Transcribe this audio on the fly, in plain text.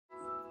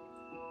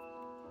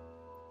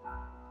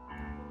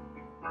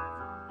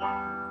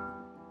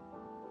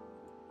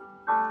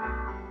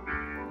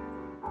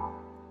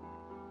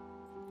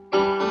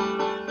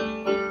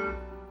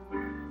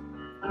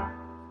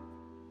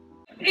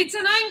It's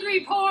an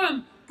angry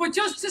poem, but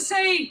just to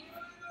say,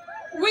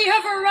 we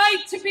have a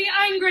right to be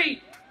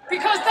angry,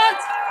 because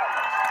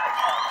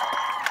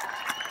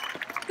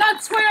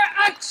that's where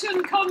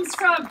action comes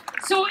from.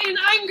 So in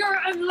anger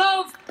and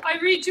love, I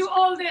read you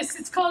all this.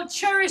 It's called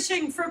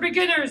Cherishing for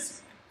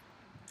Beginners.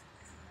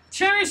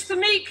 Cherish the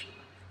meek,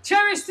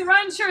 cherish the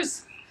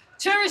ranchers,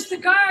 cherish the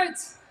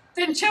guards,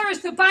 then cherish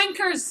the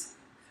bankers,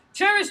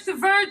 cherish the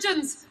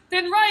virgins,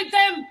 then ride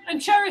them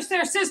and cherish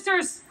their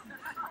sisters.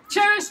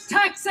 Cherish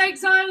tax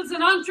exiles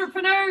and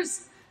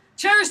entrepreneurs.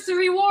 Cherish the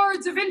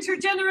rewards of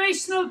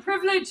intergenerational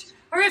privilege,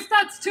 or if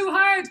that's too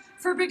hard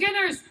for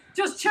beginners,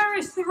 just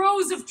cherish the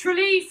Rose of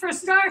Tralee for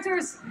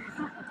starters.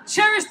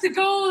 Cherish the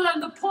goal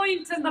and the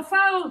point and the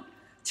foul.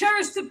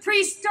 Cherish the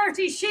priest's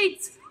dirty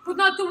sheets, but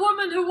not the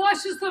woman who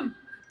washes them.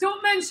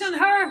 Don't mention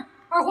her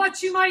or what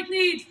she might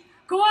need.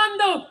 Go on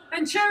though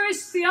and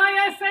cherish the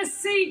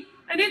IFSC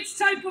and its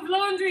type of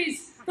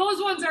laundries. Those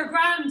ones are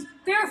grand.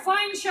 They're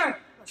fine, sure.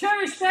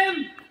 Cherish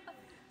them.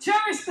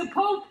 Cherish the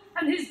Pope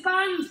and his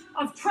band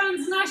of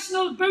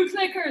transnational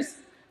bootlickers.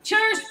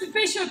 Cherish the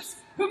bishops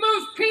who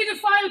move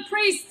paedophile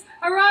priests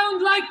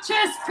around like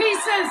chess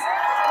pieces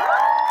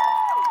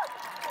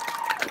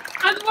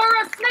and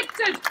were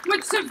afflicted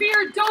with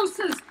severe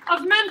doses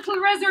of mental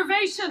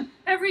reservation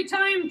every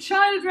time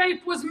child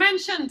rape was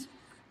mentioned.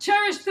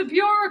 Cherish the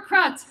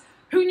bureaucrats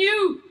who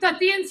knew that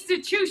the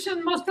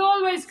institution must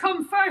always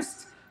come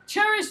first.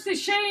 Cherish the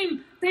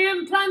shame they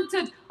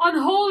implanted on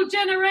whole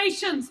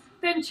generations.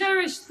 Then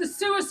cherish the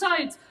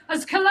suicides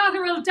as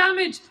collateral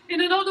damage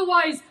in an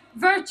otherwise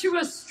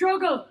virtuous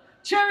struggle.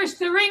 Cherish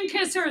the ring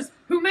kissers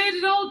who made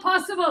it all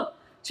possible.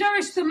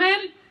 Cherish the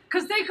men,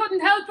 because they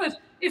couldn't help it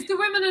if the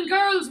women and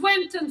girls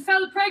went and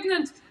fell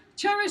pregnant.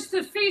 Cherish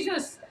the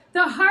fetus,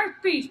 the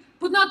heartbeat,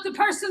 but not the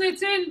person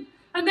it's in.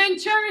 And then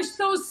cherish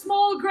those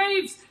small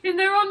graves in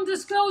their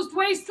undisclosed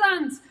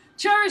wastelands.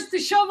 Cherish the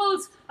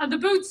shovels and the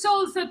boot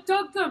soles that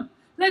dug them.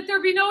 Let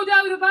there be no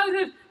doubt about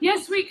it.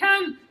 Yes, we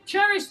can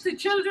cherish the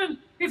children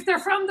if they're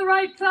from the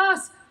right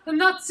class and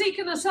not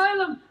seeking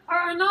asylum or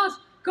are not,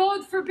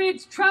 God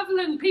forbid,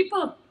 travelling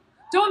people.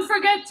 Don't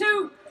forget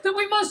too that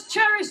we must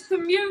cherish the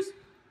mute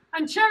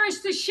and cherish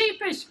the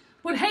sheepish,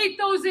 but hate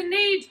those in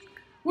need.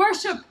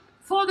 Worship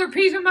Father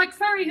Peter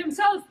McFerry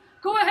himself.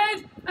 Go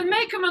ahead and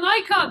make him an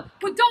icon,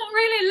 but don't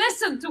really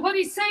listen to what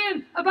he's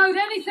saying about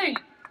anything.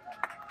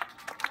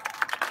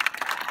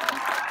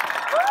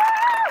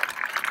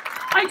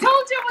 I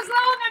told you it was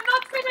long, I'm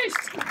not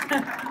finished.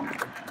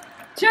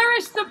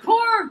 Cherish the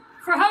poor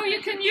for how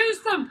you can use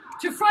them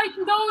to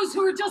frighten those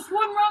who are just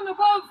one rung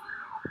above.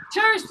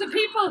 Cherish the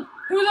people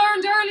who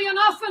learned early and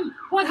often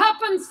what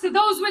happens to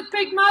those with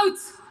big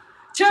mouths.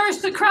 Cherish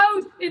the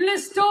crowd in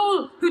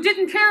Listowel who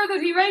didn't care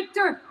that he raped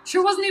her.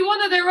 Sure, wasn't he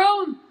one of their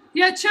own?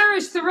 Yeah,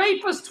 cherish the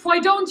rapist, why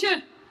don't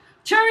you?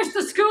 Cherish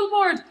the school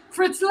board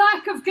for its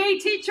lack of gay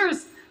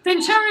teachers.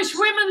 Then cherish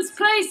women's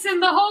place in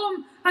the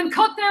home and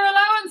cut their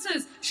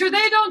allowances. Sure,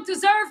 they don't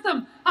deserve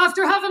them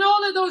after having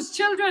all of those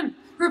children.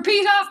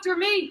 Repeat after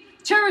me.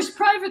 Cherish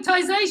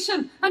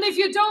privatisation. And if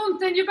you don't,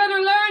 then you better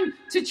learn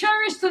to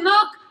cherish the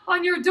knock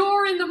on your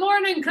door in the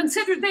morning.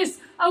 Consider this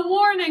a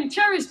warning.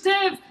 Cherish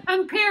Dev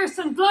and Pierce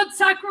and blood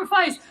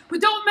sacrifice. But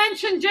don't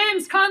mention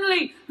James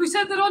Connolly, who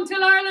said that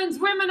until Ireland's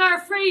women are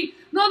free,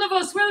 none of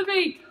us will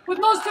be. But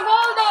most of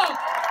all, though,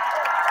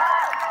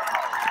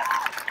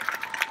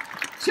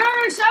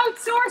 cherish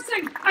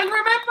outsourcing. And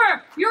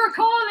remember, your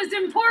call is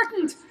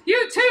important.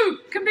 You too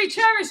can be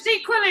cherished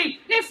equally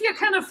if you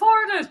can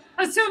afford it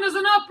as soon as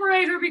an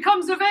operator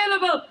becomes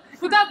available.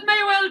 But that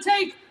may well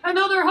take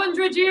another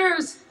 100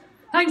 years.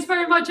 Thanks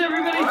very much,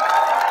 everybody.